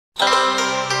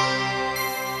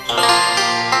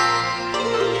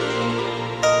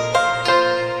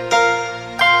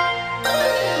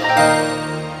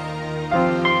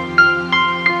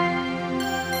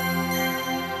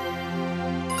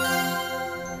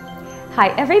Hi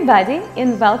everybody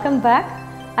and welcome back.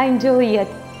 I'm Juliette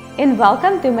and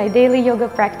welcome to my daily yoga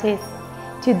practice.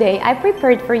 Today I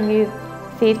prepared for you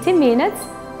 50 minutes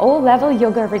all-level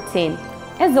yoga routine.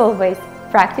 As always,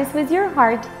 practice with your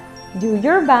heart, do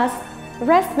your best,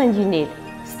 rest when you need,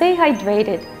 stay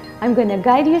hydrated. I'm gonna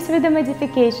guide you through the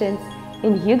modifications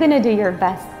and you're gonna do your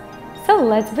best. So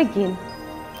let's begin.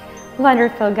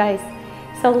 Wonderful guys.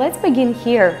 So let's begin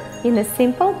here in a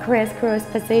simple crisscross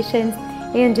position.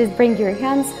 And just bring your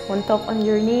hands on top on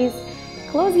your knees,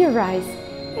 close your eyes,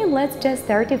 and let's just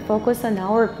start to focus on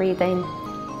our breathing.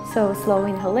 So slow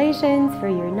inhalation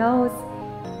through your nose,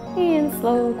 and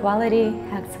slow quality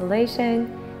exhalation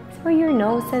through your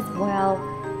nose as well,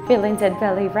 feeling that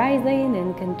belly rising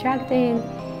and contracting.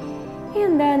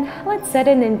 And then let's set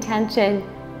an intention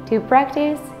to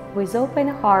practice with open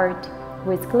heart,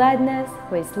 with gladness,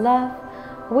 with love,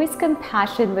 with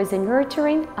compassion, with a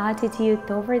nurturing attitude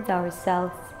towards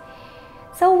ourselves.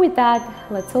 So with that,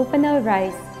 let's open our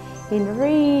eyes and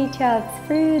reach up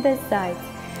through the sides,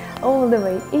 all the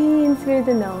way in through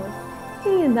the nose,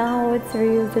 and out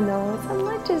through the nose. And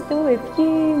let's just do a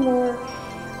few more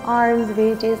arms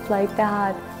reaches like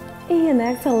that. And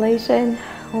exhalation,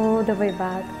 all the way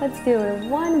back. Let's do it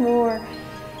one more.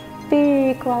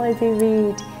 Big quality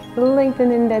reach,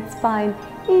 lengthening that spine.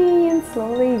 And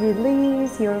slowly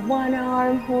release your one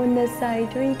arm on the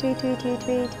side, reach.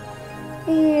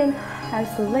 And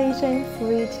exhalation,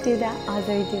 switch to the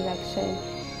other direction.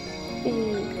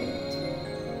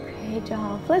 Great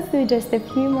job. Let's do just a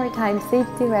few more times, each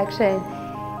direction.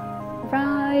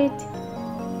 Right,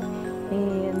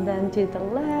 and then to the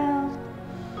left.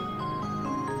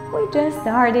 We're just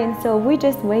starting, so we're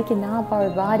just waking up our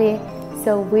body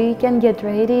so we can get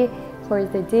ready for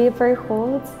the deeper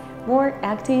holds, more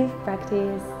active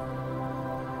practice.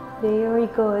 Very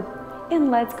good. And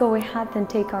let's go ahead and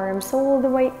take our arms all the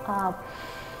way up.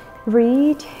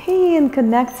 Reach and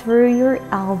connect through your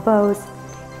elbows.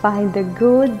 Find a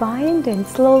good bind and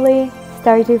slowly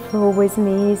start to flow with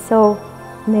me. So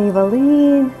navel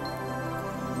in.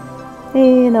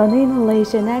 And on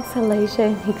inhalation,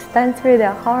 exhalation, extend through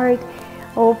the heart.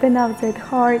 Open up that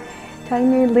heart.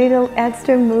 Tiny little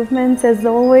extra movements as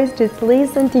always. Just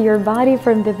listen to your body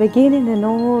from the beginning and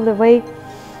all the way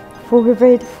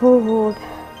forward.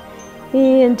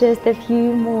 And just a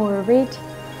few more. Reach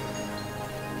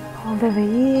all the way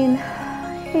in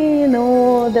and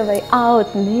all the way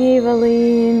out. Navel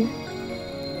in.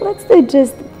 Let's do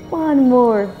just one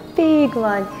more big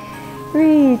one.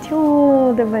 Reach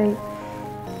all the way.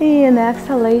 And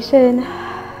exhalation.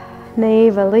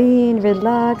 Navel in.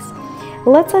 Relax.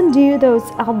 Let's undo those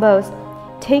elbows.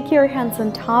 Take your hands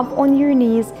on top on your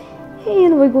knees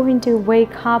and we're going to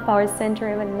wake up our center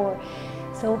even more.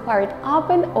 So heart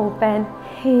up and open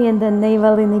and then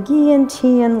navel in again,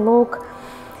 chin lock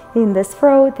in the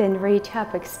throat and reach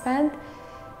up, expand.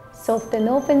 Soft and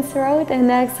open throat and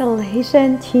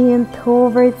exhalation, chin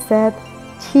towards that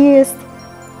chest,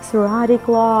 thoracic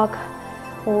lock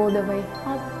all the way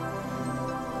up.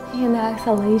 And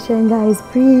exhalation guys,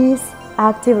 breathe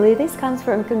actively. This comes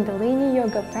from Kundalini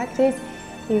yoga practice,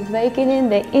 awakening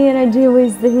the energy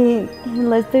within. And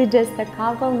let's do just a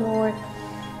couple more.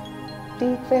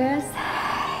 Deep breaths,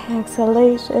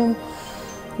 exhalation,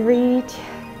 reach,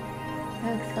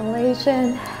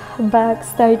 exhalation, back,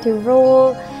 start to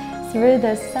roll through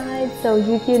the side. So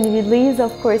you can release,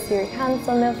 of course, your hands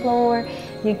on the floor.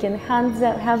 You can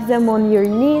have them on your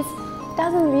knees.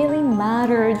 Doesn't really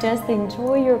matter, just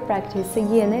enjoy your practice.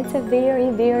 Again, it's a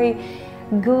very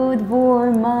good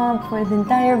warm up for the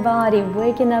entire body,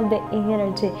 waking up the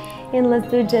energy. And let's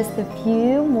do just a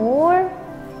few more.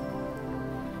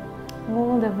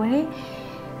 All the way.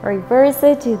 Reverse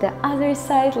it to the other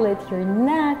side. Let your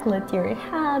neck, let your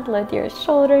head, let your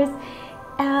shoulders,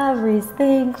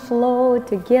 everything flow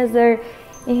together.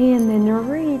 And then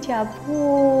reach up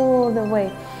all the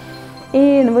way.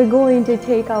 And we're going to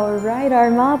take our right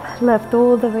arm up, left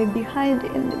all the way behind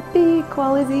in the big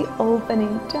quality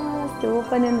opening. Just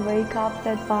open and wake up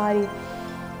that body.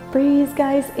 Breathe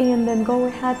guys, and then go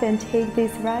ahead and take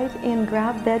this right and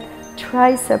grab that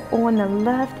tricep on the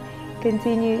left.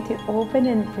 Continue to open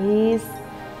and breathe.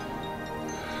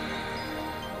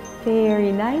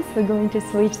 Very nice. We're going to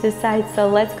switch the sides. So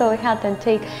let's go ahead and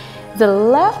take the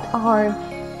left arm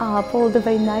up all the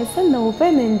way nice and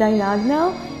open in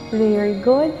diagonal. Very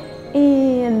good.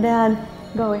 And then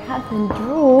go ahead and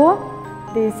draw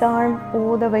this arm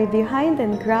all the way behind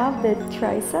and grab the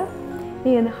tricep.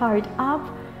 And heart up,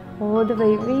 all the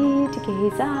way reach,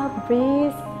 gaze up,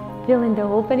 breathe. Feeling the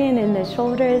opening in the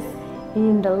shoulders,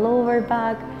 in the lower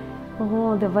back,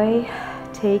 all the way,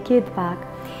 take it back.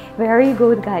 Very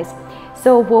good, guys.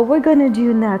 So what we're gonna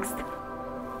do next,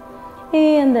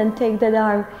 and then take that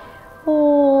arm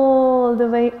all the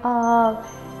way up,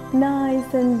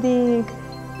 nice and big,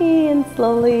 and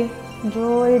slowly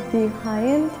draw it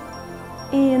behind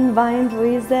and bind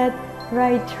with that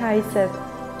right tricep.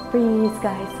 Breathe,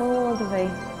 guys, all the way.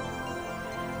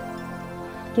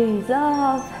 Gaze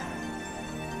up.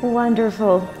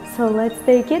 Wonderful. So let's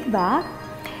take it back.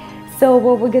 So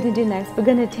what we're gonna do next, we're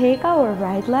gonna take our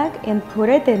right leg and put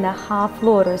it in a half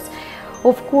lotus.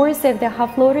 Of course, if the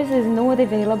half lotus is not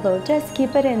available, just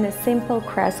keep it in a simple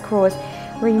crisscross.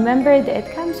 Remember that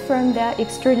it comes from the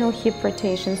external hip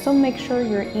rotation, so make sure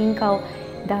your ankle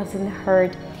doesn't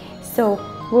hurt. So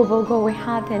we will go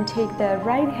ahead and take the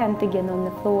right hand again on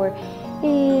the floor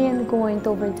and going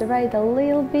towards the right a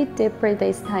little bit deeper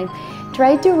this time.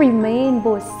 Try to remain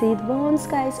both sit bones,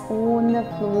 guys, on the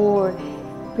floor.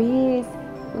 Breathe,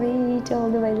 reach all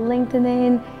the way,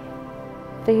 lengthening.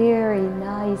 Very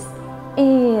nice.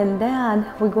 And then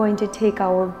we're going to take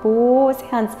our both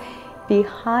hands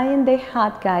behind the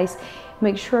head, guys.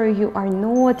 Make sure you are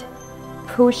not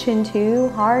pushing too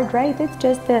hard, right? It's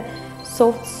just a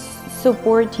soft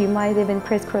support. You might even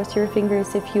crisscross your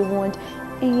fingers if you want.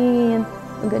 And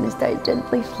I'm gonna start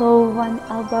gently flow one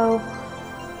elbow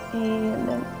and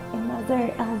then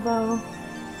another elbow,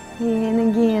 and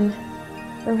again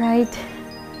right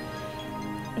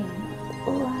and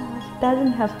left.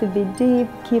 Doesn't have to be deep.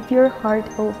 Keep your heart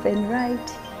open.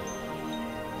 Right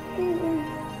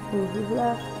and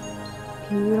left.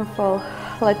 Beautiful.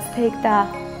 Let's take the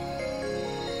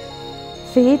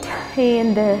feet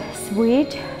in the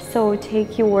switch. So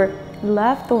take your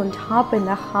left on top in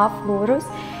a half lotus.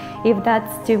 If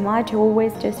that's too much,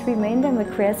 always just remain them a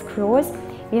crisscross,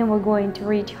 and we're going to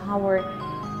reach our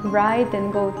right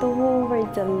and go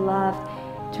towards the left.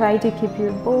 Try to keep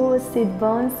your both sit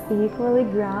bones equally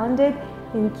grounded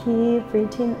and keep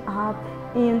reaching up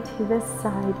and to the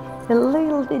side. A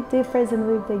little bit deeper than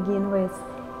we begin with.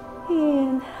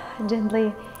 And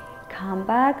gently come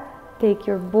back. Take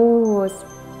your both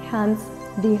hands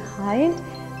behind.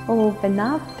 Open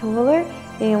up taller.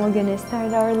 And we're gonna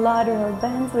start our lateral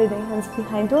bends with the hands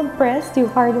behind. Don't press too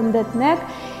hard on that neck.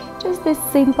 Just a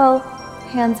simple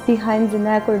hands behind the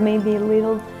neck, or maybe a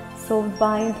little soft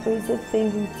bind with the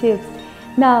fingertips.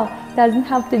 Now, doesn't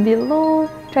have to be long.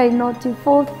 Try not to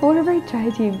fold forward. Try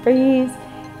to breathe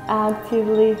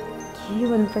actively. Keep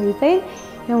on breathing.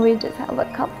 And we just have a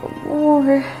couple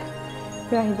more.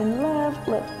 Right and left,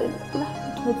 left and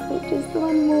left. Let's do just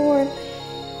one more.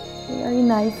 Very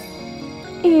nice.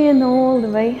 And all the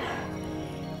way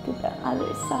to the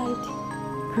other side.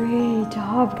 Great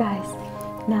job, guys.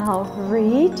 Now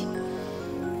reach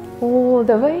all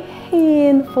the way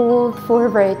and fold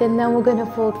forward. And then we're gonna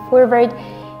fold forward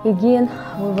again.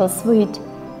 We will switch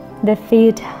the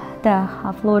feet, the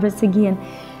half lotus again.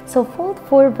 So fold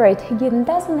forward again.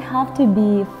 Doesn't have to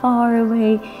be far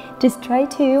away. Just try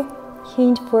to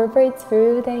hinge forward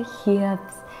through the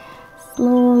hips.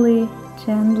 Slowly,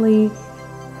 gently.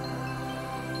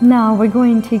 Now we're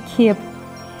going to keep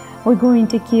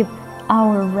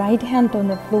our right hand on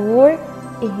the floor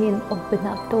and open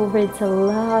up towards the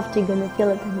left. You're gonna feel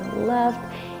it in the left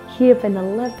hip and the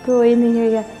left groin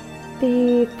area.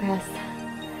 Big press.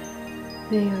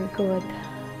 Very good.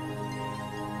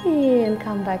 And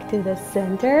come back to the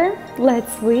center.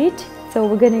 Let's switch. So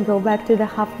we're gonna go back to the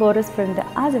half lotus from the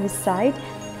other side.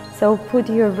 So put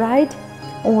your right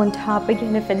on top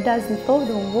again. If it doesn't flow,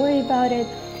 don't worry about it.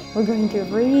 We're going to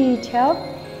reach up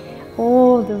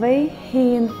all the way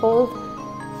and fold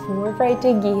forward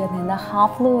again in a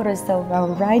half lotus. So our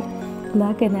right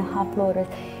leg in a half lotus.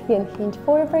 And hinge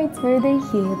forward through the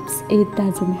hips. It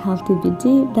doesn't have to be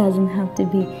deep, doesn't have to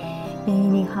be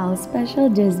anyhow special.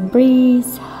 Just breathe.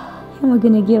 And we're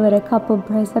gonna give it a couple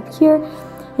breaths up here.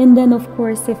 And then of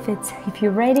course, if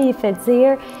you're ready, if it's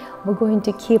there, we're going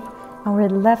to keep our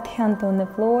left hand on the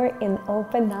floor and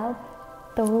open up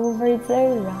towards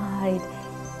the right.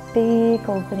 Big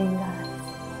opening, guys.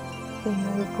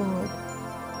 Very good.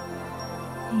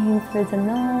 In through the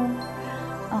nose,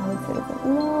 out through the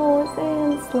nose,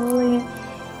 and slowly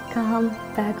come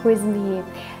back with me.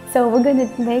 So we're gonna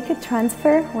make a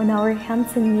transfer on our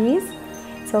hands and knees.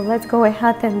 So let's go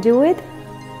ahead and do it.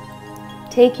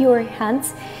 Take your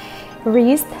hands,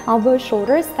 wrist, elbow,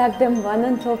 shoulders, stack them one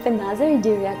on top of another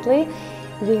directly.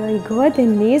 Very good.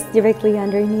 And knees directly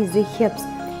underneath the hips.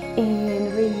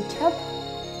 And reach up.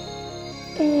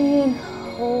 And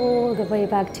all the way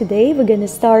back. Today we're gonna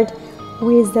start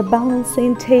with the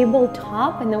balancing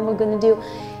tabletop, and then we're gonna do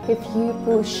a few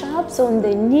push-ups on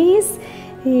the knees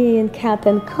and cat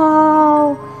and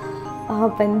cow,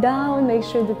 up and down. Make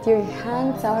sure that your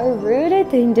hands are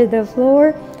rooted into the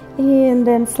floor. And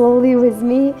then slowly with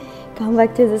me, come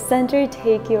back to the center.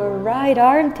 Take your right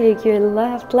arm, take your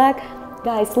left leg.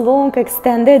 Guys, long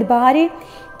extended body.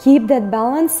 Keep that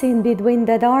balance in between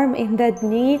that arm and that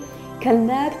knee.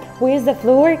 Connect with the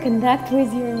floor, connect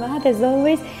with your mat as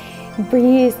always.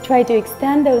 Breathe, try to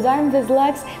extend those arms, those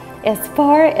legs as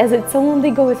far as it's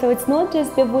only goes. So it's not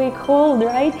just a weak hold,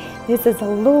 right? This is a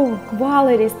low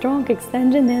quality, strong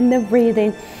extension and the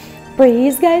breathing.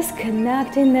 Breathe, guys,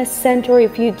 connect in the center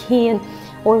if you can,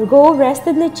 or go rest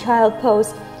in the child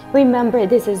pose. Remember,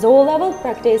 this is all level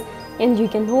practice, and you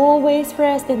can always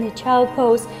rest in the child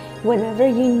pose whenever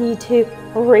you need to.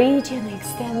 Reach and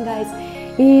extend, guys.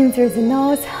 In through the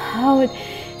nose, out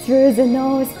through the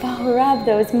nose. Power up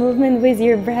those movements with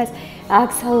your breath.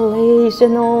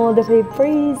 Exhalation all the way.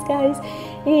 Breathe, guys.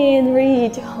 And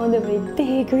reach all the way.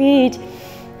 Big reach.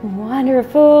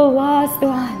 Wonderful. Last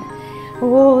one.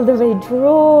 All the way.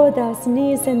 Draw those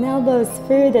knees and elbows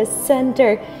through the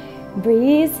center.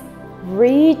 Breathe.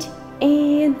 Reach.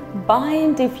 And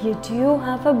bind if you do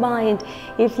have a bind.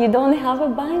 If you don't have a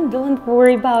bind, don't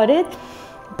worry about it.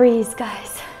 Breathe,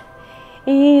 guys.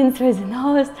 In through the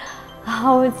nose,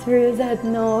 out through that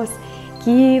nose.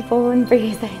 Keep on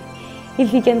breathing.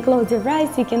 If you can close your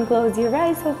eyes, you can close your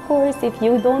eyes, of course. If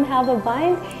you don't have a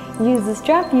bind, use the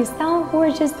strap, use down, or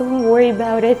just don't worry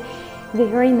about it.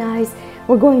 Very nice.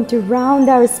 We're going to round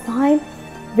our spine,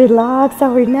 relax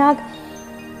our neck,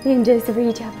 and just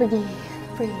reach up again.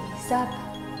 Breathe up.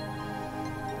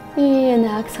 And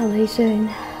exhalation.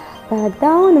 Back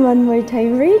down. One more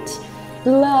time. Reach.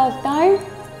 Left arm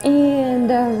and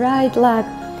the right leg.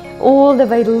 All the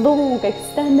way long,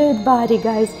 extended body,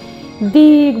 guys.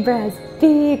 Big breath,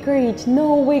 big reach,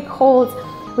 no weak holds.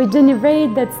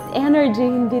 Regenerate that energy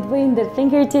in between the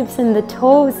fingertips and the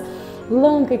toes.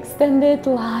 Long, extended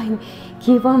line.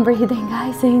 Keep on breathing,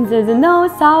 guys. Into the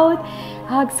nose, out.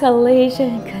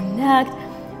 Exhalation, connect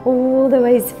all the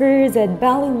way through that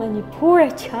belly, Manipura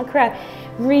chakra.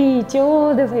 Reach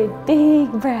all the way,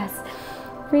 big breath.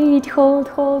 Reach, hold,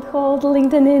 hold, hold,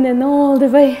 lengthen in and all the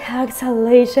way.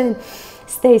 Exhalation.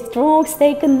 Stay strong,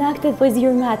 stay connected with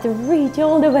your mat. Reach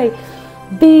all the way.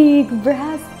 Big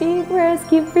breath, big breath.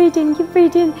 Keep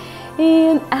reaching,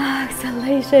 and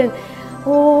exhalation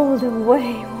all the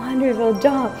way. Wonderful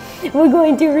job. We're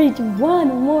going to reach one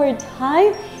more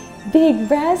time. Big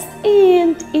breath,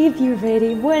 and if you're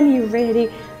ready, when you're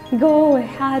ready, go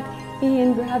ahead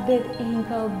and grab that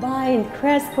ankle bind,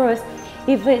 crisscross.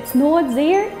 If it's not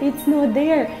there, it's not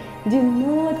there. Do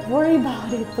not worry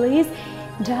about it, please.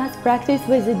 Just practice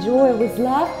with the joy, with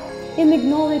love, and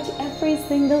acknowledge every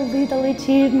single little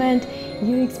achievement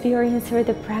you experience through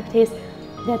the practice.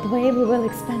 That way we will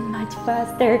expand much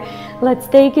faster. Let's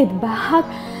take it back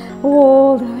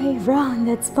all the way around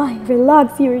that spine.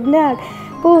 Relax your neck.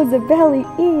 Pull the belly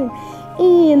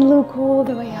in, look all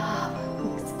the way up.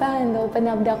 Expand, open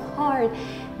up the heart,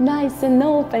 nice and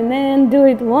open, and do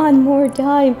it one more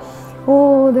time.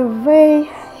 All the way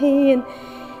in,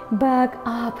 back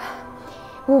up.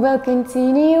 We will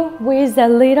continue with a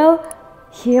little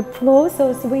hip flow,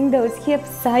 so swing those hips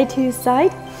side to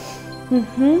side.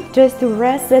 Just to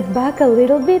rest that back a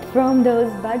little bit from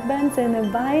those back bends and the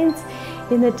binds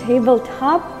in the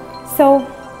tabletop. So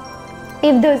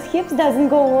if those hips doesn't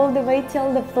go all the way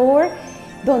till the floor,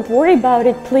 don't worry about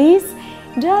it, please.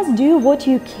 Just do what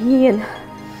you can.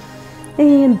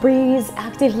 And breathe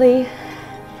actively.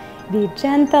 Be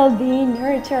gentle, be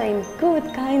nurturing, good,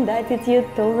 kind attitude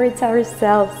towards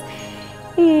ourselves.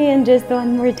 And just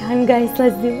one more time, guys.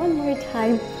 Let's do one more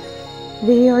time.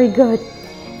 Very good.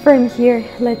 From here,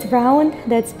 let's round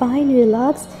that spine,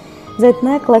 relax that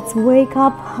neck. Let's wake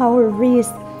up our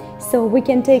wrist. So we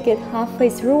can take it halfway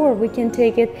through, or we can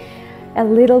take it a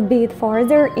little bit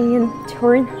farther and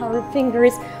turn our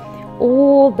fingers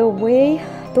all the way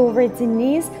towards the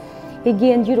knees.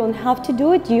 Again, you don't have to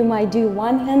do it. You might do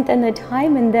one hand at a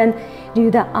time and then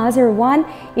do the other one.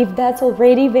 If that's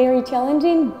already very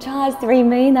challenging, just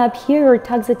remain up here or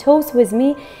tuck the toes with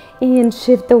me and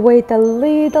shift the weight a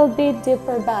little bit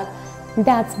deeper back.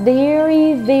 That's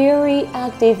very, very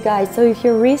active, guys. So if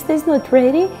your wrist is not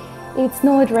ready, it's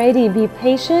not ready. Be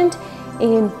patient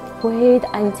and wait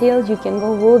until you can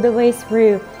go all the way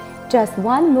through. Just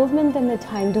one movement at a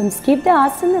time. Don't skip the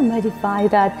asana, modify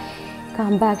that.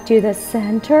 Come back to the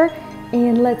center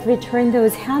and let's return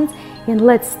those hands and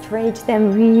let's stretch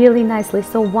them really nicely.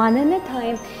 So one at a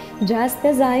time, just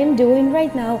as I am doing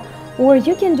right now, or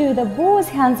you can do the both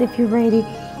hands if you're ready,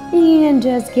 and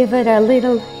just give it a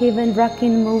little even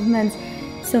rocking movements.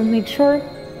 So make sure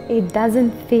it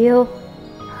doesn't feel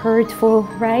hurtful,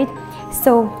 right?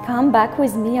 So come back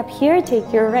with me up here,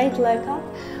 take your right leg up,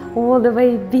 all the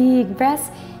way, big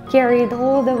breath, carry it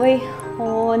all the way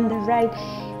on the right.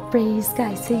 Breathe,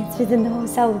 guys, in through the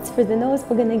nose, out through the nose.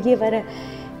 We're gonna give it a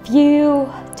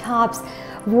few taps,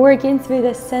 working through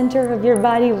the center of your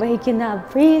body, waking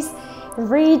up. Breathe,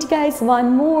 reach, guys,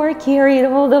 one more, carry it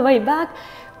all the way back,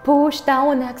 push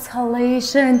down,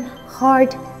 exhalation,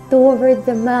 heart toward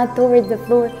the mat, toward the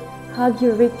floor. Hug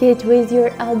your ribcage with your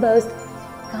elbows.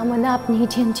 Come on up, knee,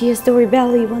 chin, chest, or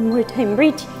belly. One more time,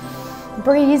 reach,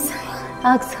 breathe,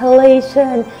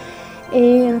 exhalation,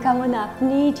 and come on up,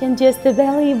 knee, chin, chest, the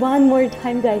belly. One more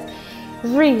time, guys,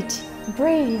 reach,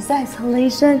 breathe,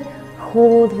 exhalation,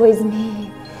 hold with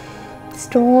me.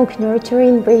 Strong,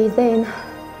 nurturing, breathe in.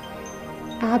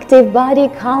 Active body,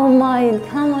 calm mind.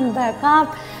 Come on back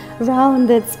up,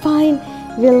 rounded spine.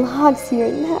 Relax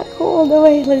your neck all the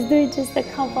way. Let's do it just a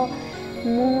couple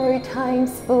more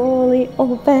times. Fully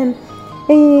open.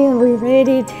 And we're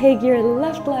ready. Take your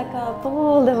left leg up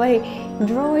all the way.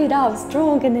 Draw it up,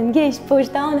 strong and engaged. Push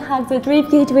down, hug the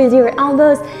ribcage with your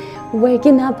elbows.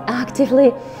 Waking up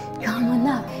actively. Come on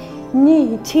up.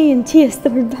 Knee, chin, chest,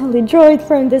 or belly. Draw it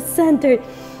from the center.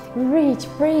 Reach,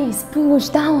 brace, push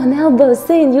down, elbows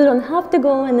in. You don't have to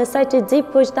go in such a deep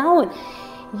push down.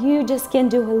 You just can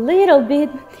do a little bit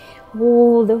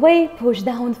all the way, push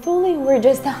down fully, or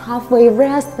just a halfway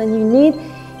rest when you need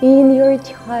in your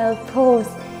child pose.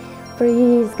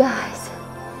 Breathe, guys.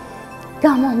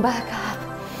 Come on back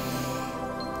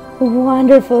up.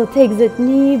 Wonderful. Take that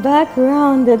knee back,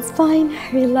 rounded spine.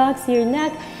 Relax your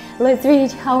neck. Let's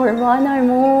reach our one arm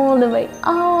all the way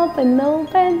up and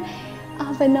open.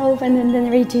 Up and open, and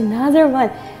then reach another one.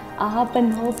 Up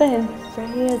and open.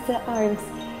 Raise the arms.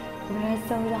 Rest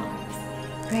those arms.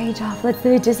 Great job. Let's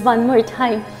do it just one more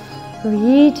time.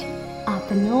 Reach, up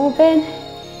and open.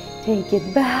 Take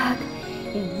it back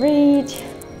and reach.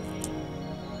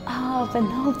 Up and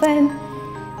open.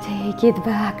 Take it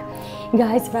back.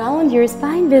 Guys, round your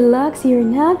spine, relax your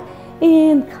neck,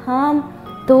 and come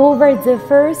towards the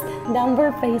first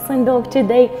downward facing dog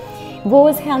today.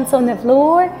 Both hands on the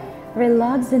floor.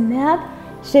 Relax the neck.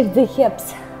 Shift the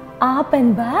hips up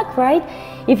and back, right?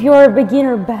 If you're a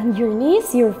beginner, bend your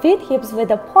knees, your feet, hips width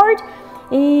apart,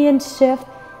 and shift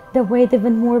the weight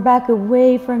even more back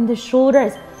away from the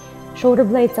shoulders. Shoulder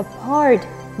blades apart,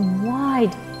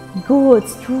 wide, good,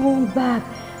 strong back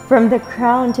from the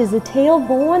crown to the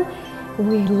tailbone.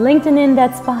 We're lengthening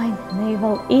that spine,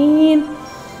 navel in,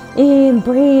 and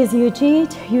breathe.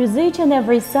 Use each and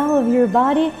every cell of your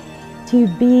body to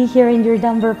be here in your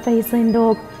downward facing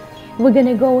dog. We're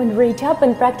gonna go and reach up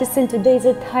and practicing today's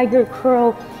a tiger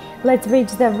curl. Let's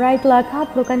reach the right leg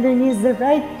up, look underneath the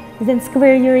right, then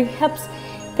square your hips.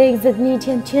 Take the knee,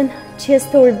 chin,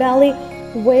 chest or belly,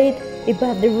 weight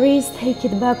above the wrist, take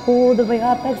it back all the way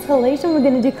up. Exhalation, we're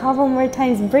gonna do a couple more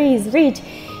times. Breathe, reach,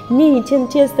 knee, chin,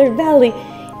 chest or belly,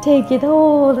 take it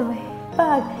all the way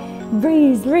back.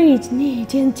 Breathe, reach, knee,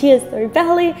 chin, chest or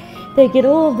belly, take it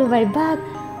all the way back.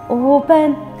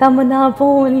 Open, come on up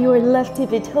on your left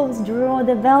tippy toes, draw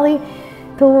the belly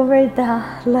toward the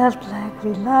left leg.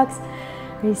 Relax,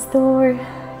 restore,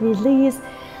 release,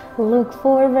 look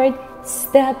forward,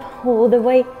 step all the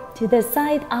way to the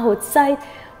side, outside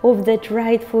of that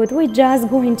right foot. We're just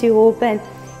going to open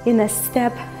in a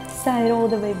step, side all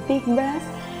the way, big breath.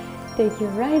 Take your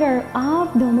right arm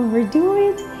up, don't overdo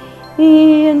it,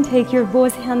 and take your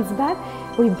both hands back.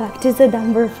 We're back to the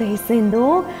downward facing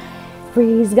dog.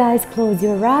 Breathe, guys, close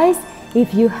your eyes.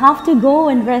 If you have to go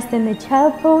and rest in the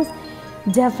child pose,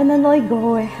 definitely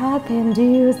go ahead and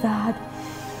do that.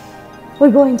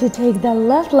 We're going to take the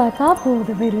left leg up all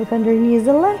the way, look underneath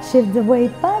the leg, shift the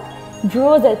weight back,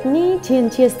 draw that knee, chin,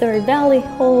 chest or belly,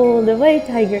 all the way,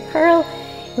 tiger curl,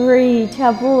 reach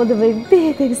up all the way,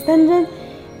 big extension,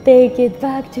 take it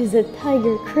back to the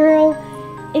tiger curl,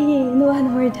 and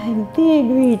one more time, big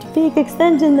reach, big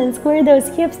extension, then square those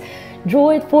hips.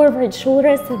 Draw it forward,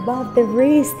 shoulders above the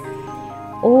wrist.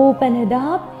 Open it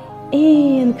up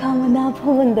and come on up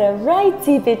on the right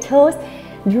tippy toes.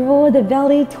 Draw the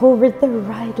belly toward the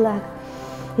right leg.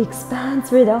 Expand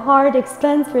through the heart,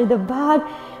 expand through the back.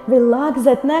 Relax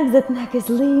that neck is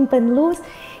limp and loose.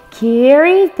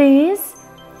 Carry this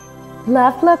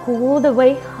left leg all the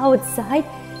way outside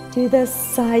to the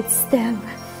side step.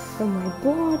 So my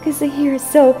block is here,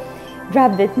 so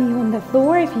grab that knee on the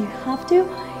floor if you have to.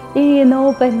 And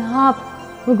open up.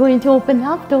 We're going to open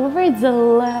up towards the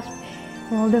left.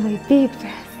 All the way. Big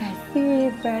breath, guys.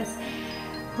 Big breath.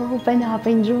 Open up.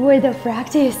 Enjoy the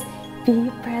practice. Be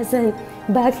present.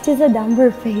 Back to the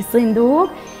downward facing dog.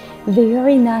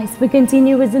 Very nice. We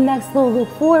continue with the next flow. Look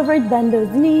forward. Bend those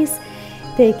knees.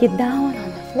 Take it down on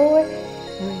the floor.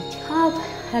 Reach up.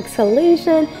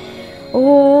 Exhalation.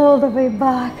 All the way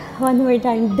back. One more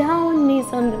time. Down. Knees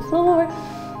on the floor.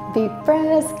 Deep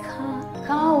press.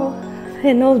 Cow.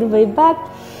 And all the way back.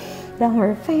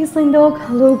 Downward facing dog.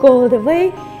 Look all the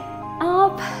way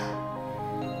up.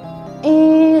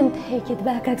 And take it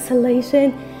back.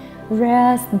 Exhalation.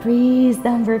 Rest. Breathe.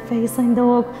 Downward facing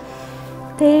dog.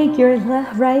 Take your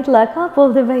right leg up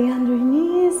all the way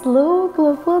underneath. Look,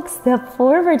 look, look. Step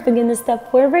forward. We're going to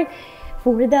step forward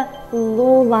for the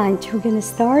low lunge. We're going to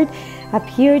start up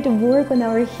here to work on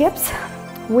our hips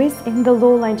within the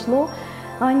low lunge, low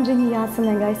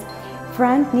Anjaneyasana, guys.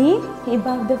 Front knee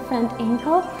above the front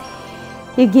ankle.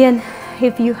 Again,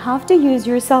 if you have to use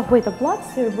yourself with the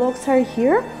blocks, your blocks are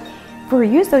here for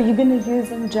you. So you're going to use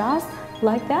them just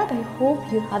like that. I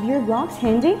hope you have your blocks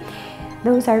handy.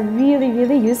 Those are really,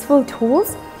 really useful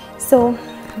tools. So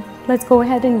let's go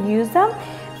ahead and use them.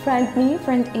 Front knee,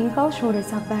 front ankle,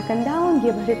 shoulders up, back and down.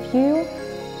 Give it a few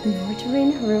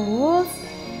nurturing rolls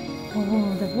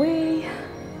all the way.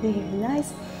 Very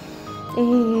nice.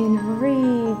 And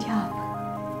reach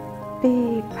up.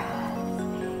 Big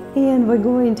breath. And we're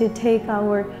going to take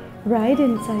our right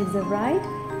inside the right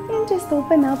and just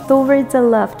open up towards the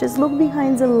left. Just look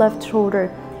behind the left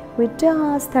shoulder. We're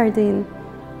just starting.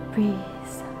 Breathe.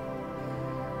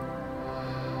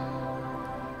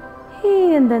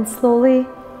 And then slowly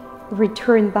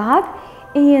return back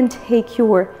and take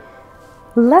your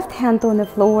left hand on the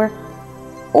floor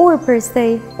or per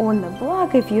se on the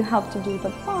block if you have to do the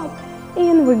block.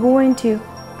 And we're going to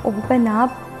open up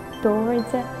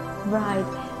towards the right.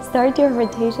 Start your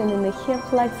rotation in the hip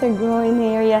flexor groin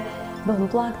area. Don't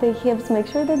block the hips. Make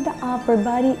sure that the upper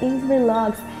body is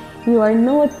relaxed. You are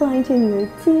not clenching your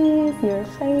teeth. Your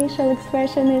facial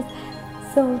expression is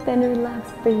soft and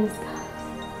relaxed. Breathe.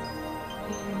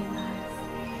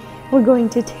 We're going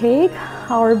to take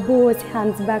our both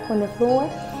hands back on the floor.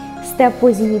 Step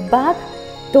with knee back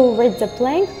towards the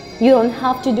plank. You don't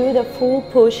have to do the full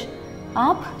push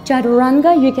up.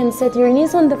 Chaturanga, you can set your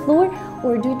knees on the floor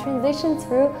or do transition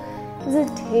through the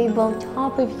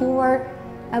tabletop if you are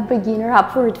a beginner.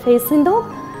 Upward facing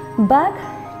dog.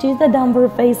 Back to the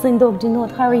downward facing dog. Do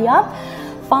not hurry up.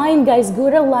 Fine, guys.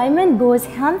 Good alignment. Both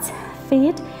hands,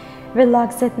 feet.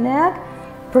 Relax that neck.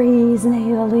 Breathe,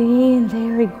 navel in,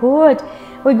 very good.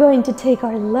 We're going to take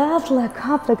our left leg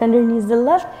up, look underneath the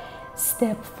left.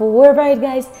 Step forward,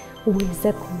 guys, with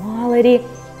the quality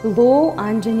low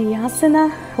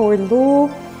Anjaneyasana or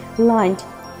low lunge.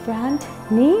 Front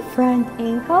knee, front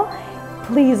ankle.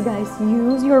 Please, guys,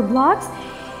 use your blocks.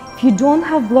 If you don't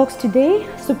have blocks today,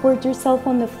 support yourself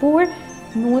on the floor,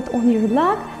 not on your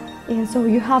leg. And so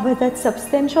you have that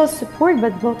substantial support,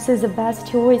 but blocks is the best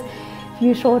choice.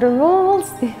 Few shoulder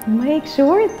rolls. Make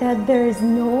sure that there is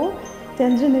no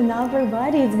tension in upper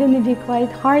body. It's going to be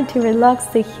quite hard to relax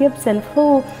the hips and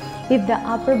flow if the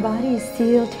upper body is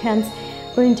still tense.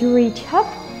 Going to reach up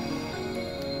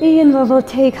and we will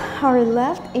take our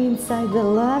left inside the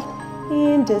left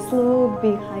and just look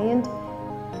behind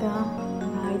the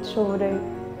right shoulder.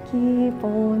 Keep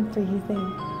on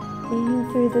breathing in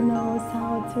through the nose,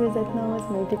 out through that nose.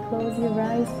 Maybe close your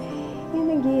eyes.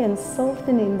 And again,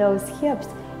 softening those hips,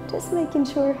 just making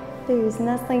sure there is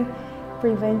nothing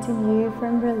preventing you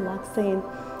from relaxing.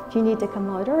 If you need to come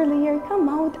out earlier, come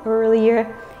out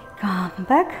earlier. Come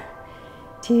back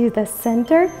to the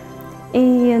center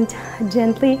and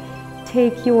gently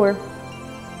take your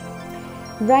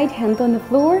right hand on the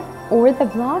floor or the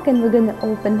block, and we're going to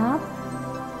open up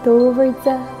towards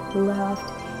the left.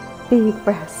 Big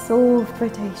breath, soft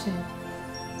rotation.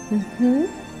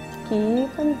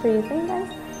 Keep on breathing, guys.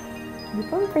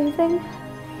 Keep on breathing.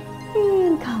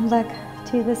 And come back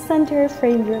to the center.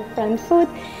 Frame your front foot.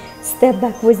 Step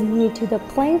back with knee to the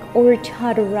plank or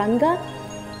chaturanga.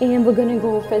 And we're going to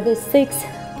go for the 6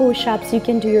 push-ups. You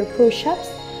can do your push-ups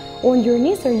on your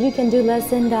knees or you can do less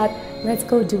than that. Let's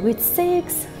go do it.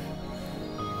 6,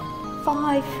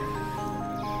 5,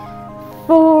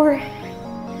 4,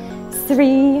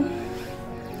 3,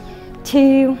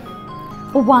 2,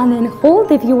 1, and hold.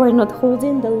 If you are not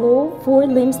holding the low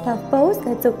 4-limb staff pose,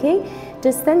 that's okay.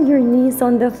 Just stand your knees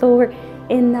on the floor.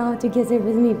 And now together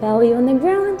with me, belly on the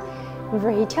ground.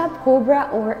 Reach up, cobra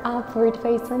or upward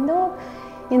facing dog.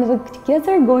 And we're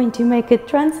together going to make a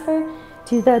transfer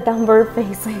to the downward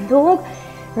facing dog.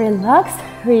 Relax,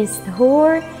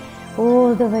 restore,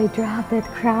 all the way, drop that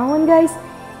crown, guys.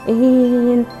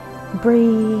 And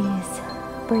breathe,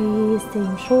 breathe,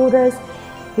 same shoulders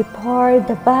apart,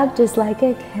 the back just like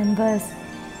a canvas.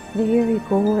 Very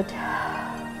good.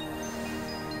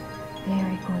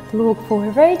 Very good. Look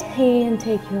forward and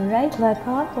take your right leg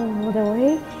up all the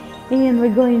way. And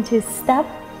we're going to step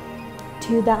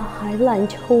to the high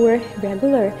lunge or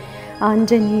regular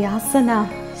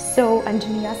Anjaneyasana. So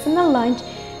Anjaneyasana lunge,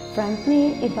 front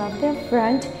knee above the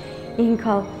front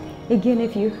ankle. Again,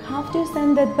 if you have to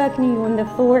send that back knee on the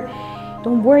floor,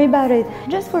 don't worry about it.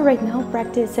 Just for right now,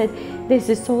 practice it. This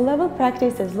is soul level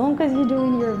practice. As long as you're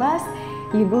doing your best,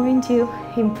 you're going to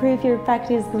improve your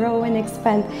practice, grow and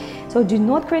expand. So do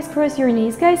not crisscross your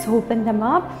knees, guys. Open them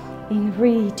up and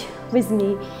reach with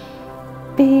me.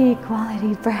 Big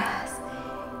quality breath.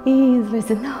 In with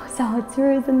the nose, out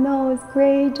through the nose.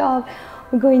 Great job.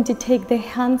 We're going to take the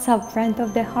hands up front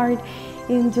of the heart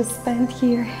and just spend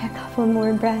here a couple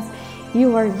more breaths.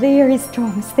 You are very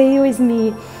strong. Stay with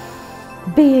me.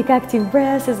 Big active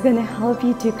breath is going to help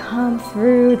you to come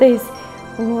through this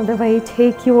all the way.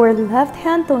 Take your left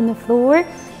hand on the floor,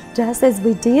 just as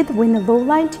we did when the low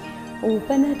lunge.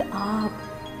 Open it up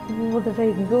all the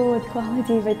way. Good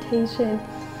quality rotation.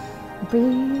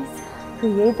 Breathe.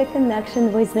 Create the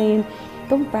connection within.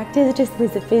 Don't practice just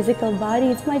with the physical body.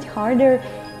 It's much harder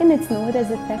and it's not as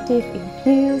effective.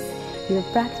 Infuse your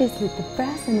practice with the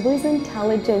breath and with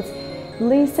intelligence.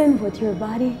 Listen what your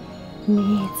body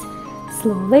needs.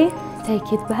 Slowly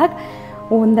take it back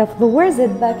on the floor,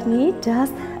 that back knee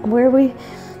just where we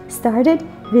started.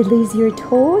 Release your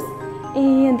toes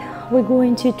and we're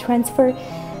going to transfer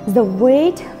the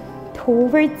weight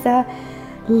towards the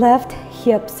left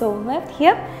hip. So left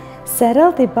hip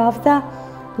settled above the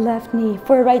left knee.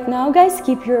 For right now, guys,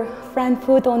 keep your front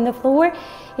foot on the floor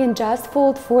and just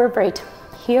fold forward.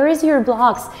 Here is your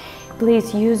blocks.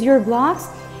 Please use your blocks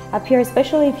up here,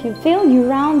 especially if you feel you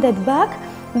rounded back,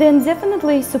 then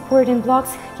definitely supporting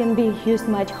blocks can be used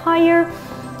much higher,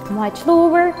 much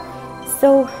lower.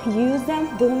 So use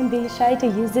them. Don't be shy to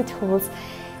use the tools.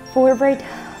 Forward,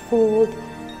 fold,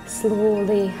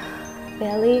 slowly.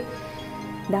 Belly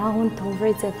down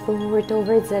towards the floor,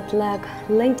 towards that leg,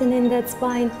 lengthening that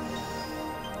spine.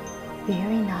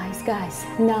 Very nice, guys.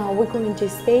 Now we're going to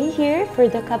stay here for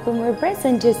the couple more breaths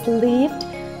and just lift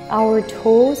our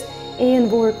toes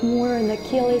and work more on the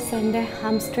Achilles and the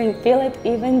hamstring. Feel it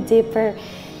even deeper.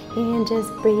 And just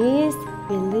breathe,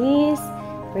 release,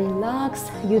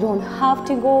 relax. You don't have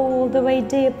to go all the way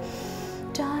deep.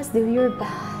 Just do your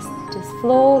best. Just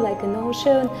flow like an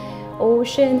ocean.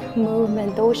 Ocean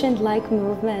movement, ocean-like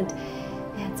movement.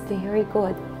 That's very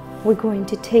good. We're going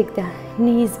to take the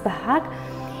knees back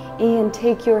and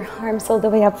take your arms all the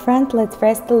way up front. Let's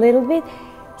rest a little bit.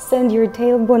 Send your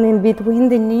tailbone in between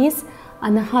the knees.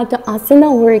 Anahata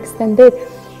Asana or extended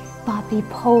puppy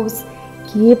pose.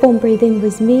 Keep on breathing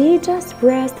with me. Just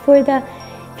rest for the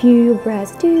few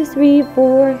breaths. 2, 3,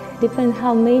 4. Depend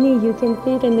how many you can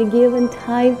fit in a given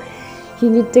time. You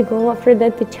need to go after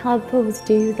that to child pose.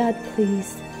 Do that,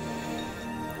 please.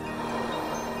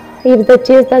 If the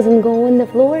chest doesn't go on the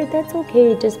floor, that's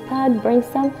okay. Just pad, bring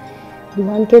some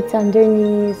blankets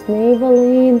underneath, navel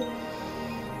in,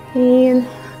 and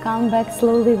come back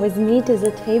slowly with me to the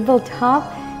tabletop.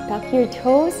 Tuck your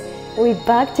toes. We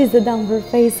back to the downward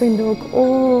facing dog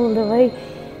all the way.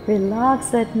 Relax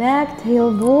that neck,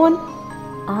 tailbone,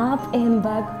 up and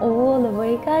back all the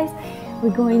way, guys. We're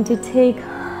going to take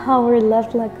our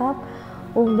left leg up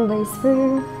all the way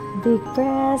through. Big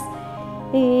breath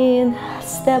and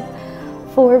step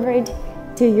forward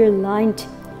to your lunge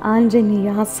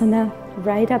Anjaneyasana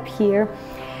right up here.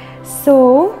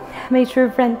 So make sure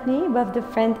front knee above the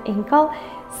front ankle.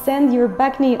 Send your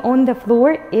back knee on the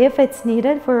floor if it's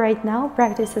needed. For right now,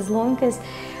 practice as long as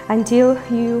until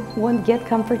you won't get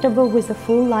comfortable with a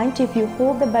full lunge. If you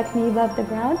hold the back knee above the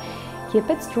ground, keep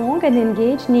it strong and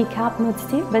engaged. Kneecap not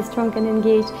stiff, but strong and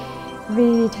engaged.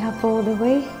 Reach up all the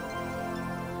way.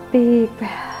 Big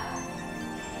breath.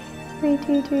 Reach.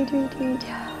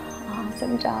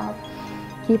 Awesome job.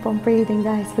 Keep on breathing,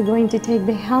 guys. We're going to take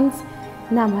the hands.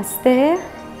 Namaste.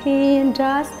 And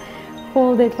just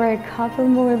hold it for a couple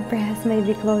more breaths.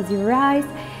 Maybe close your eyes.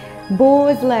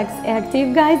 Both legs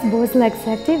active, guys. Both legs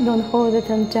active. Don't hold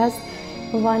it on just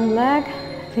one leg.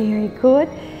 Very good.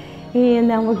 And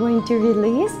then we're going to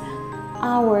release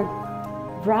our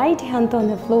right hand on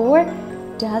the floor,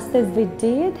 just as we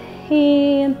did.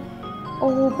 And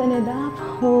open it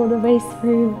up all the way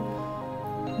through.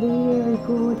 Very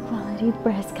good quality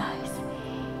breath, guys.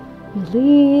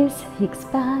 Release,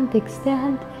 expand,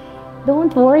 extend.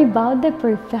 Don't worry about the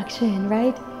perfection,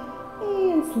 right?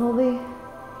 And slowly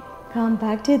come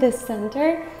back to the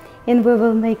center and we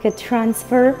will make a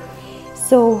transfer.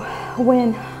 So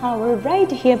when our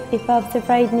right hip above the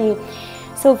right knee.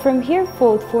 So from here,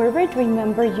 fold forward.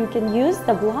 Remember, you can use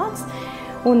the blocks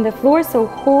on the floor. So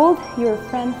hold your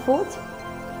front foot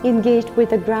engaged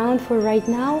with the ground for right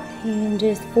now, and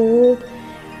just fold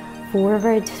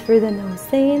forward through the nose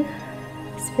in,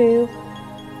 through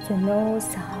the nose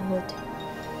out.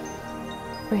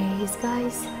 Breathe,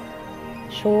 guys.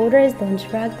 Shoulders, don't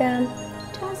shrug them.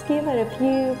 Just give it a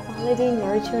few quality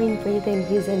nurturing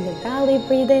breathing using the belly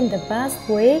breathing the best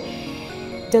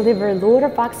way. Deliver a lot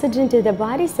of oxygen to the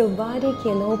body so body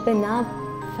can open up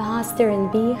faster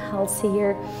and be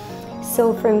healthier.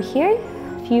 So from here,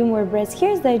 a few more breaths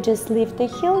here. So I just lift the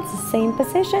heels, the same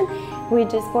position. We're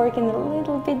just working a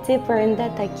little bit deeper in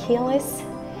that Achilles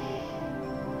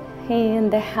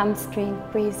and the hamstring.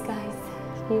 Breathe, guys.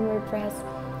 A few more breaths.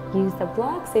 Use the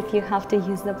blocks if you have to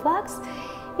use the blocks.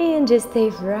 And just stay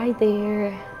right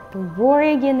there. Don't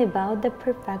worry again about the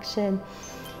perfection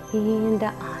in the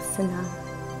asana.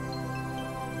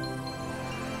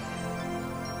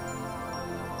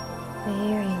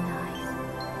 Very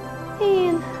nice.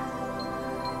 And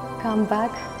come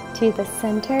back to the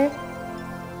center.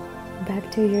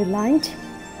 Back to your lunge.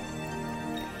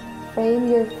 Frame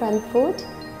your front foot.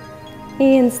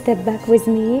 And step back with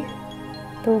me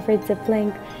towards the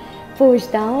plank. Push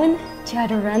down,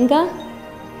 chaturanga.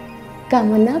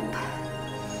 Come on up.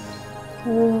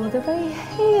 All the way.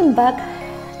 And back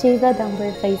to the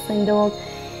downward facing dog.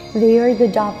 Very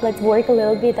good job. Let's work a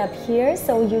little bit up here.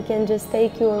 So you can just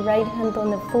take your right hand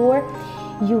on the floor.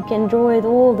 You can draw it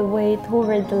all the way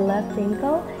toward the left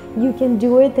ankle. You can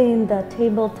do it in the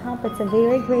tabletop. It's a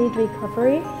very great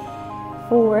recovery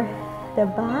for the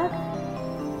back.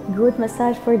 Good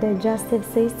massage for digestive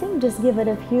system. Just give it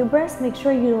a few breaths. Make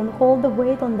sure you don't hold the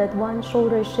weight on that one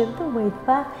shoulder. Shift the weight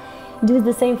back. Do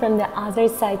the same from the other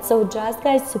side. So just,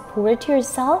 guys, support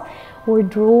yourself or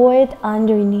draw it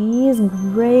underneath.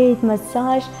 Great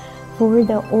massage for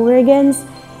the organs,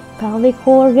 pelvic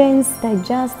organs,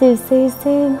 digestive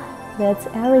system. That's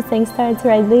everything starts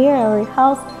right there, our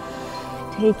health.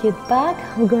 Take it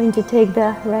back. We're going to take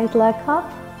the right leg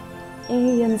up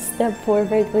and step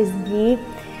forward with me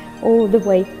all the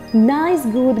way. Nice,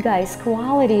 good, guys.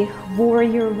 Quality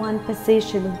warrior one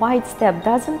position. Wide step.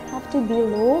 Doesn't have to be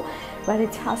low, but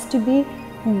it has to be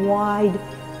wide.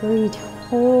 Reach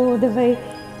all the way,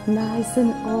 nice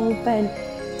and open.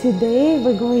 Today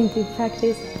we're going to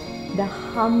practice the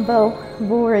humble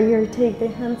warrior. Take the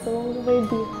hands all the way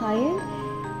behind.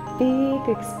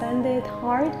 Big, expanded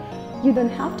heart. You don't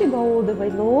have to go all the way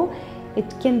low. It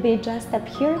can be just up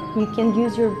here. You can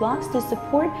use your blocks to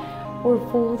support or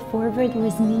fold forward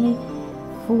with me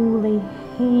fully.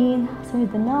 In through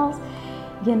the nose,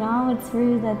 again out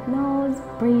through that nose.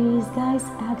 Breathe, guys,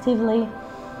 actively.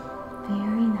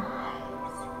 Very nice.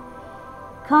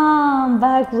 Come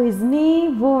back with me,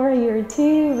 warrior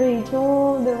two. Reach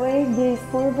all the way, gaze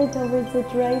forward towards the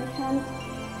right hand,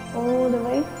 all the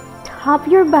way. Tap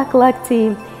your back leg,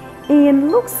 team,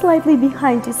 and look slightly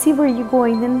behind to see where you're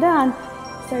going, and then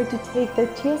start to take the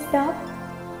chest up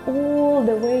all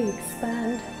the way.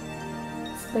 Expand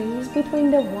space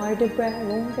between the vertebrae,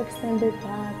 long extended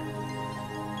back,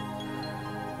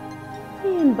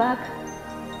 and back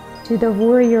to the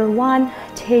warrior one.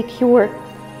 Take your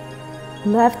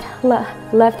left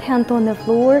hand on the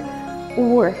floor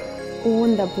or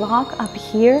on the block up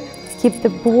here. Keep the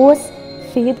both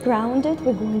feet grounded.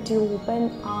 We're going to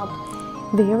open up.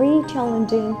 Very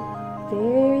challenging,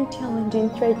 very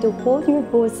challenging. Try to hold your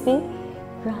both feet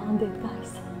grounded,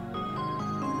 guys.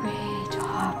 Great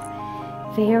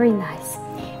job. Very nice.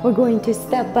 We're going to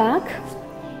step back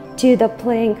to the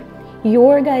plank.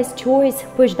 Your guys' choice.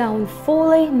 Push down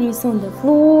fully, knees on the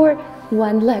floor,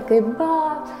 one leg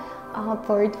above,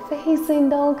 upward facing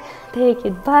dog. Take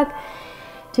it back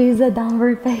to the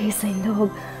downward facing dog.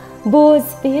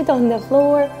 Both feet on the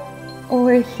floor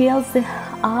or heels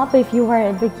up. If you are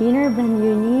a beginner, bend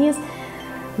your knees.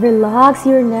 Relax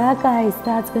your neck, guys.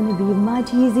 That's going to be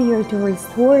much easier to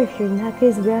restore if your neck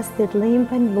is rested,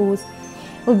 limp and loose.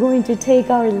 We're going to take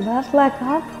our left leg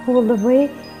up all the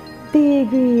way.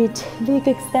 Big reach, big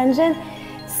extension.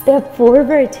 Step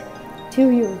forward to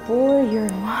your warrior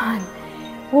one.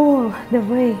 All the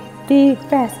way, big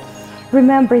press.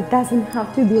 Remember, it doesn't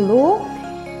have to be low.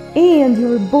 And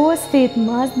your both feet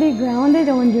must be grounded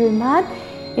on your mat.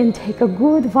 And take a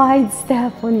good wide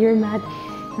step on your mat.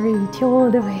 Reach all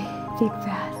the way, big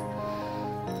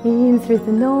breath. In through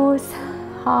the nose,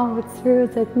 out through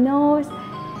the nose.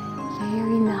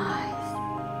 Very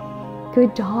nice.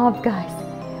 Good job, guys.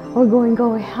 We're going to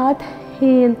go ahead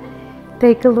and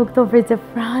take a look over the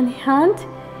front hand.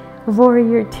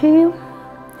 Warrior two.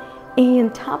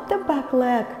 And tap the back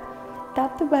leg.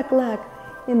 Tap the back leg.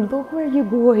 And look where you're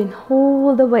going.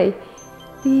 All the way.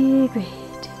 Big reach.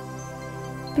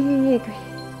 big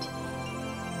reach.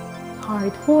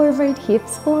 Heart forward,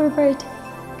 hips forward.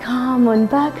 Come on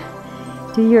back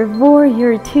to your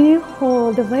warrior 2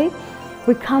 all the way.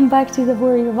 We come back to the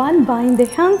warrior 1, bind the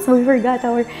hands. We forgot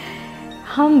our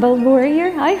humble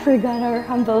warrior. I forgot our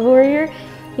humble warrior.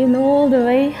 And all the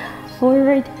way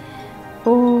forward,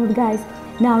 fold, guys.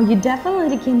 Now you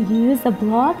definitely can use a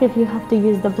block if you have to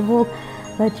use the block.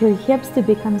 Let your hips to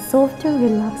become softer,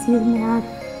 relax your neck.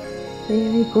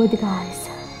 Very good, guys.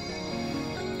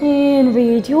 And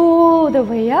reach all the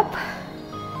way up.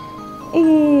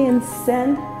 And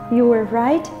send your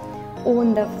right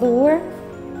on the floor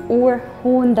or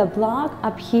on the block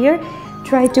up here.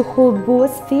 Try to hold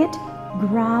both feet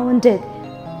grounded.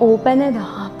 Open it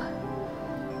up.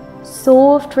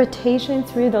 Soft rotation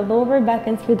through the lower back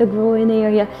and through the groin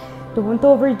area. Don't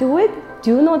overdo it.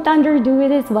 Do not underdo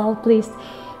it as well, please.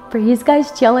 Please,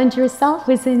 guys, challenge yourself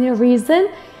within your reason.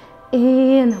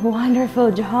 And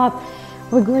wonderful job.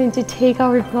 We're going to take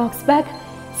our blocks back.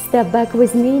 Step back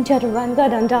with me, Chaturanga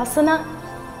Dandasana.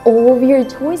 All of your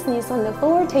choice, knees on the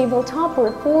floor, tabletop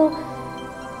or full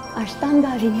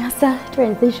Ashtanga Vinyasa.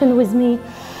 Transition with me.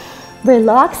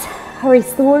 Relax,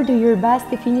 restore, do your best.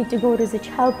 If you need to go to the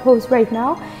child pose right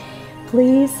now,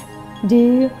 please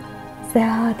do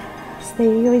that.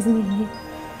 Stay with me.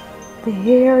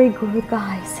 Very good,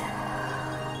 guys.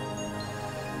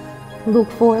 Look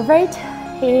forward,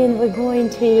 and we're going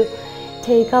to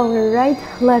take our right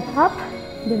leg up.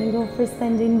 Gonna go for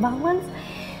standing balance.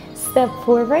 Step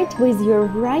forward with your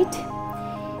right,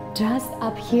 just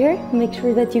up here. Make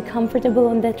sure that you're comfortable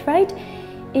on that right,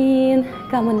 and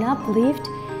come on up, lift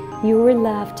your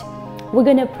left. We're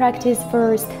gonna practice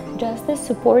first just a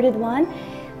supported one,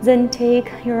 then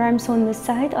take your arms on the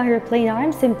side, airplane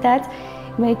arms. If that's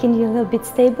making you a little bit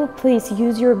stable, please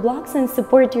use your blocks and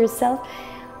support yourself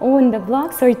on the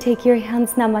blocks, or take your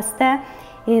hands namaste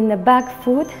in the back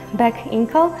foot, back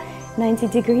ankle, 90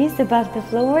 degrees above the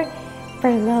floor,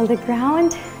 parallel the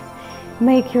ground.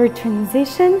 Make your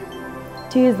transition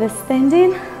to the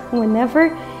standing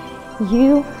whenever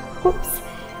you,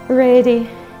 ready.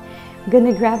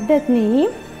 Gonna grab that knee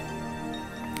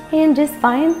and just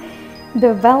find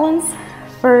the balance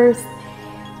first.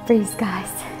 Please,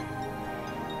 guys.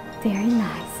 Very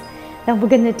nice. Now we're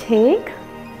gonna take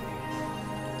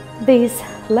this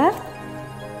left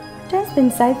just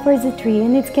inside for the tree,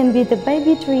 and it can be the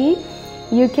baby tree.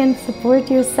 You can support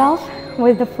yourself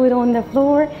with the foot on the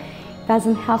floor.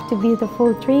 Doesn't have to be the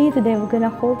full tree. Today we're gonna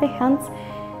hold the hands.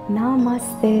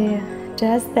 Namaste.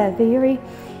 Just a very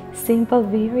simple,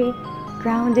 very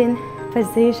grounding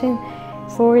position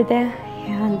for the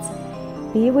hands.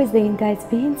 Be within, guys.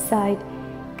 Be inside.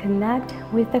 Connect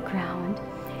with the ground.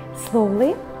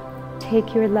 Slowly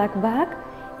take your leg back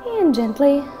and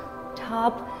gently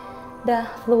tap the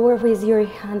floor with your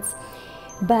hands.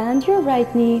 Bend your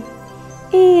right knee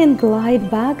and glide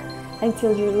back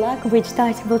until your leg will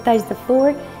touch the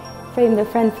floor. Frame the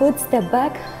front foot, step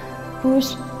back,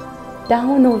 push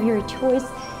down of your choice,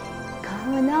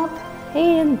 coming up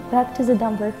and back to the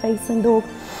downward facing dog.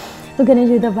 We're gonna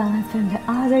do the balance from the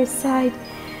other side.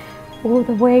 All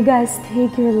the way, guys.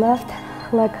 Take your left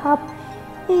leg up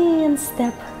and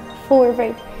step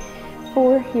forward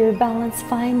for your balance.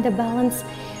 Find the balance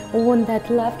on that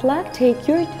left leg. Take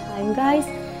your time, guys.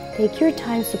 Take your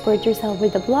time. Support yourself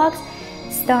with the blocks.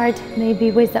 Start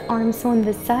maybe with the arms on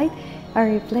the side,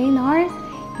 airplane arms,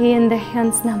 and the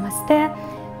hands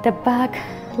namaste. The back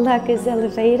leg is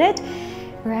elevated,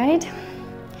 right?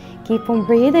 Keep on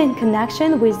breathing.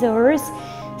 Connection with the earth,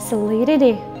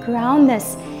 solidity,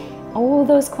 groundness, all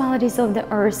those qualities of the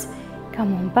earth.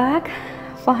 Come on back.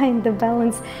 Find the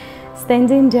balance.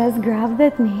 Standing, just grab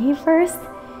that knee first.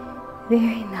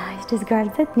 Very nice. Just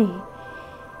grab that knee.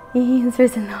 In through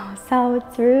the nose,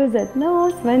 out through that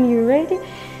nose. When you're ready,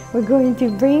 we're going to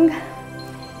bring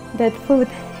that foot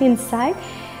inside.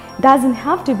 Doesn't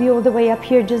have to be all the way up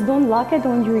here. Just don't lock it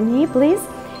on your knee, please.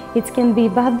 It can be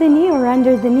above the knee or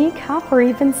under the kneecap, or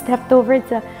even stepped over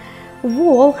the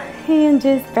wall, and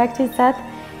just practice that,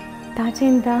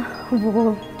 touching the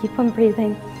wall. Keep on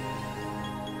breathing.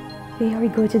 Very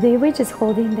good. Today we're just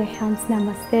holding the hands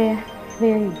namaste.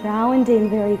 Very grounding,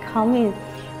 very calming.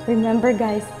 Remember,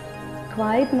 guys,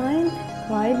 quiet mind,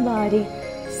 quiet body.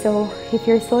 So if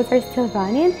your thoughts are still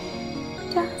running,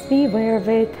 just be aware of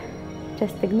it.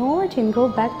 Just acknowledge and go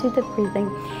back to the breathing.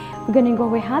 We're gonna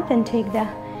go ahead and take the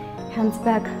hands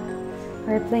back,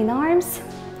 airplane arms,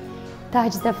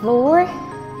 touch the floor,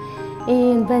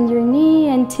 and bend your knee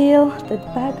until the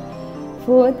back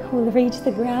foot will reach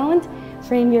the ground.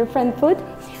 Frame your front foot,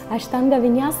 Ashtanga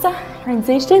Vinyasa,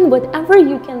 transition, whatever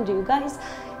you can do, guys.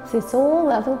 It's all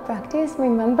level practice.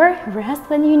 Remember, rest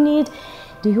when you need.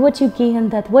 Do what you can.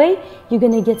 That way, you're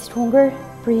gonna get stronger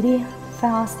pretty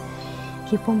fast.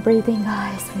 Keep on breathing,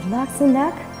 guys. Relax the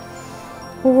neck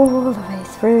all the way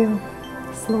through.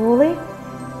 Slowly,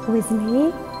 with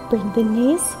me, bring the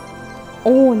knees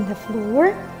on the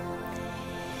floor.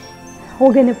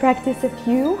 We're gonna practice a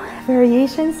few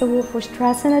variations of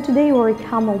Ustrasana today, or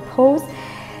camel pose.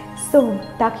 So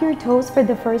tuck your toes for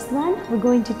the first one. We're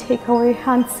going to take our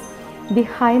hands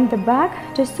behind the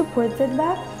back, just support that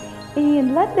back,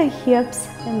 and let the hips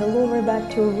and the lower back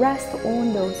to rest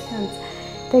on those hands.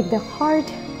 Take the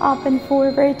heart up and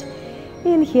forward,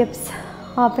 and hips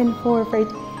up and forward.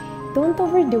 Don't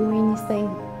overdo anything,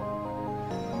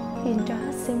 and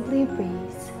just simply breathe.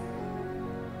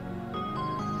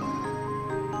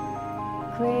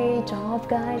 Great job,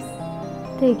 guys.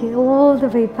 Take it all the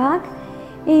way back.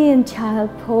 In child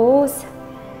pose,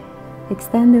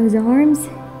 extend those arms,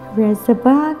 rest the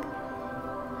back.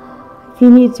 If you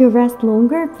need to rest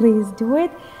longer, please do it,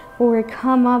 or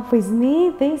come up with me.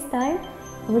 This time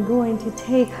we're going to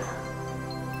take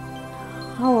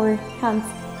our hands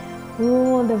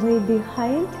all the way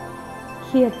behind,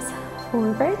 hips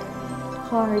forward,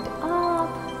 heart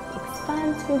up,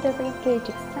 expand through the ribcage,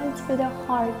 expand through the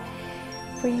heart.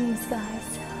 Breathe,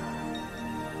 guys.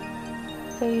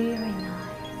 Very nice.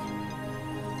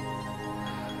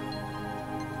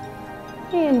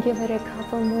 And give it a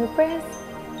couple more breaths.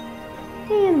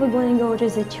 And we're going to go to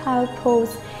the child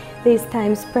pose. This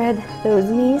time spread those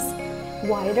knees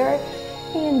wider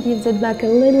and give the back a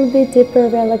little bit deeper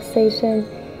relaxation.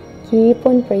 Keep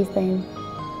on breathing.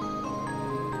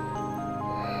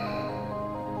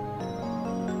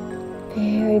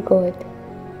 Very good.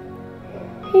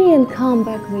 And come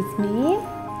back with me.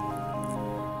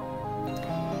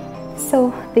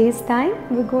 So this time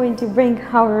we're going to bring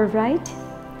our right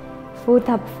foot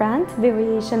up front,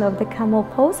 variation of the camel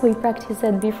pose. We practiced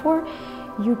that before.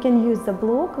 You can use the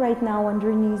block right now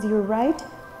underneath your right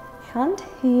hand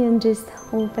and just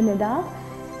open it up,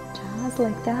 just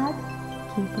like that.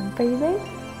 Keep on breathing.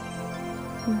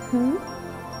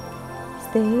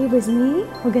 Stay with me.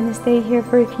 We're gonna stay here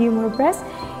for a few more breaths.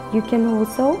 You can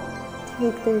also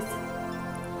take this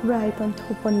right on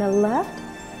top on the left.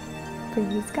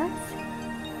 Breathe, guys.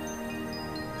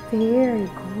 Very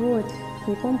good.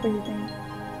 Keep on breathing.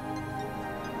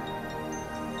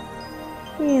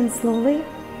 And slowly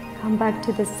come back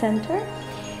to the center.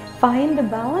 Find the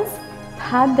balance.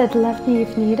 Pat that left knee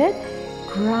if needed.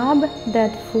 Grab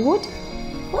that foot.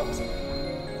 Whoops.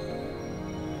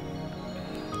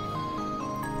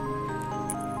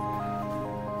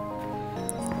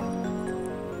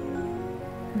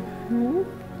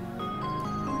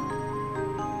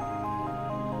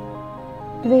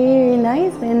 Very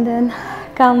nice. And then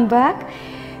come back.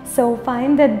 So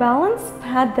find that balance,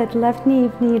 pat that left knee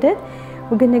if needed.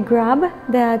 We're gonna grab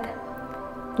that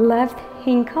left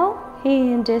ankle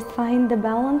and just find the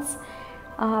balance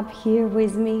up here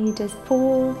with me. Just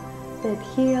pull that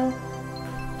heel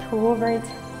towards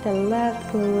the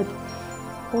left glute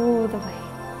all the way.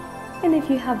 And if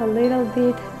you have a little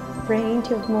bit range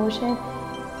of motion,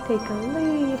 take a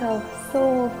little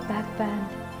soft back bend.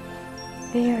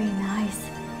 Very nice.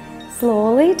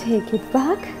 Slowly take it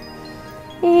back.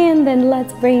 And then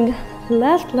let's bring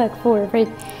left leg forward.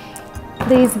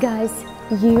 Please, guys,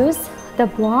 use the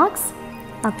blocks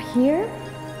up here.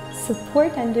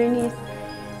 Support underneath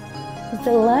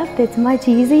the left. It's much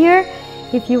easier.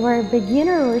 If you are a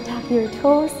beginner, or tuck your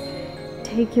toes,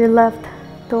 take your left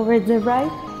towards the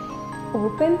right.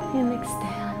 Open and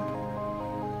extend.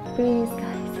 Breathe,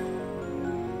 guys.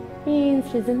 In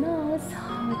through the nose,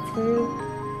 out through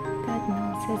that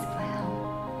nose as well.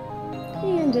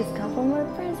 And just a couple more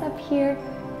breaths up here.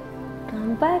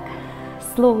 Come back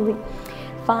slowly.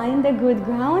 Find a good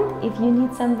ground. If you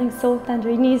need something soft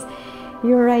underneath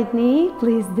your right knee,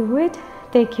 please do it.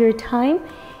 Take your time.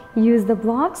 Use the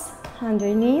blocks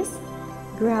underneath.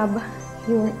 Grab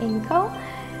your ankle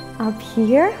up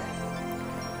here.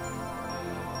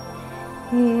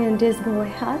 And just go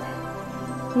ahead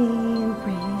and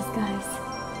breathe, guys.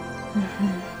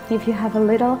 If you have a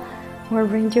little more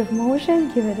range of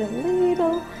motion, give it a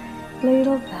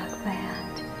little back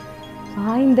bend.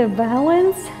 Find the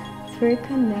balance through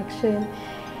connection.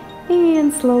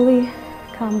 And slowly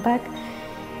come back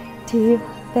to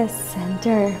the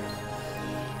center.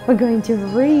 We're going to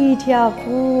reach up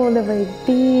all the way,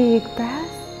 big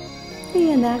breath.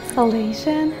 And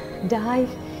exhalation, dive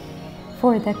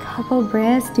for the couple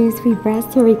breaths, 2-3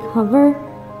 breaths to recover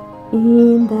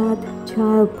in that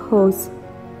child pose.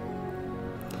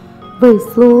 Breathe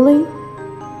slowly,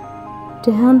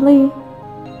 gently,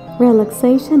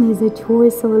 Relaxation is a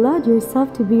choice, so allow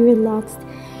yourself to be relaxed.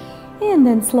 And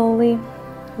then slowly,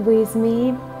 with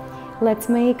me, let's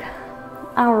make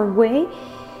our way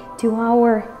to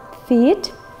our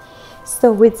feet.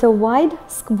 So it's a wide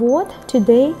squat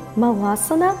today,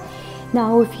 Malasana.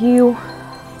 Now if you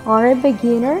are a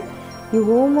beginner,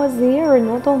 you're almost there or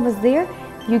not almost there,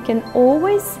 you can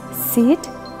always sit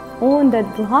on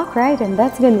that block, right? And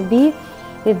that's going to be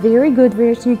a very good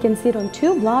version. You can sit on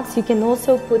 2 blocks. You can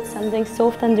also put something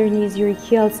soft underneath your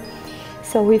heels.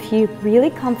 So if you're really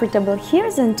comfortable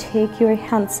here, then take your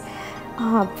hands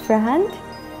up front.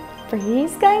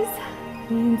 Breathe, guys.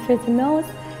 In through the nose,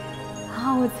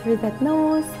 out through that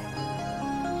nose.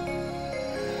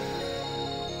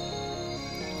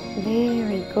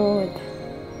 Very good.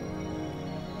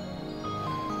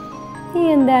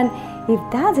 And then if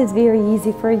that is very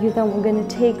easy for you, then we're going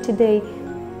to take today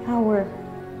our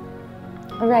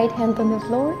right hand on the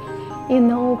floor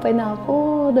and open up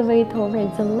all the way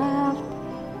towards the left.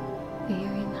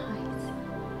 Very nice.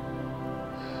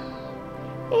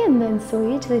 And then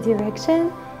switch the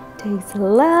direction. Take the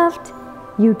left.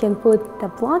 You can put the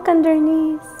block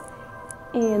underneath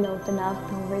and open up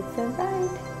towards the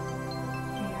right.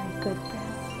 Very good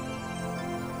breath.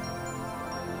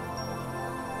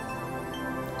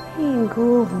 And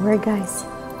go over, guys.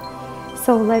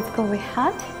 So let's go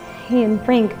ahead and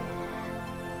bring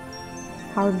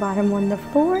our bottom on the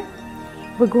floor.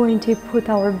 We're going to put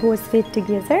our both feet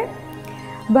together.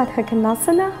 Baddha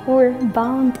Konasana or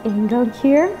bound angle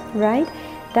here, right?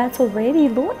 That's already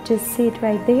low. Just sit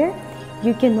right there.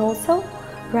 You can also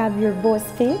grab your both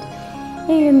feet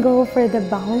and go for the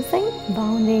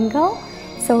bound angle.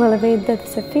 So elevate the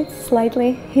feet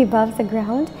slightly above the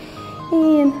ground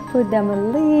and put them a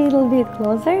little bit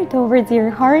closer towards your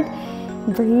heart.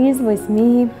 Breathe with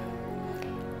me.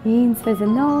 In through the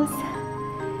nose,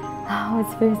 out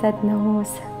through that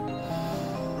nose.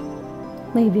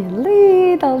 Maybe a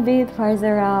little bit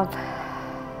farther up.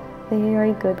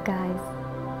 Very good, guys.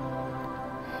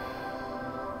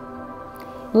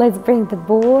 Let's bring the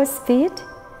both feet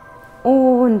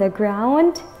on the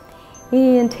ground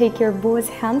and take your both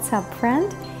hands up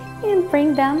front and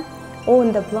bring them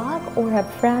on the block or up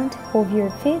front of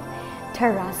your feet.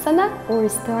 Tarasana or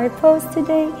star pose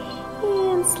today.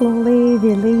 And slowly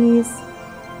release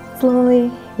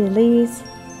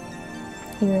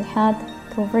your head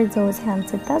towards those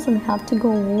hands. It doesn't have to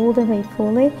go all the way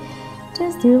fully.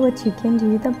 Just do what you can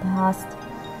do the best.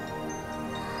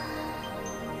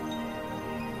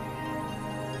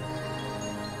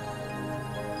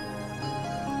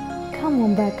 Come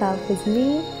on back up with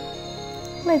me.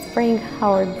 Let's bring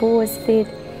our both feet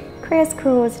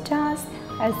crisscross just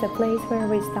as the place where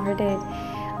we started.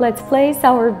 Let's place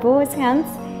our both hands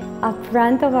up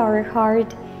front of our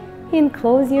heart and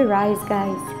close your eyes,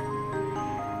 guys.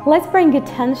 Let's bring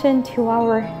attention to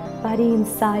our body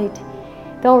inside,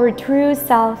 to our true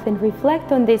self, and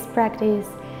reflect on this practice.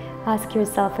 Ask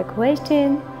yourself a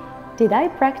question. Did I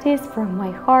practice from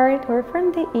my heart or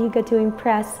from the ego to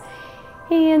impress?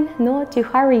 And not to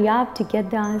hurry up to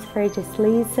get the answer. Just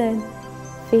listen,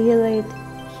 feel it,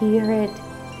 hear it.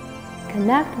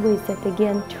 Connect with it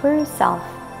again, true self.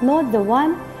 Not the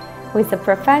one with a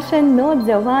profession, not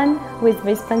the one with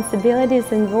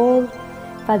responsibilities involved,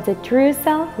 but the true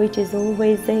self which is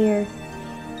always there.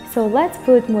 So let's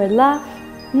put more love,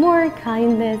 more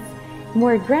kindness,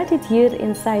 more gratitude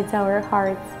inside our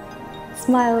hearts.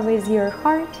 Smile with your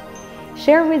heart,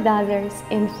 share with others,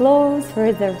 and flow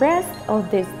through the rest of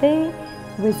this day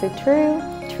with a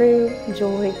true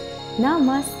joy.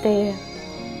 Namaste.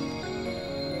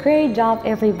 Great job,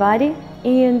 everybody,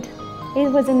 and it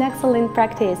was an excellent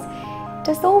practice.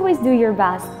 Just always do your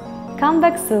best. Come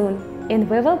back soon and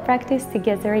we will practice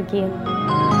together again.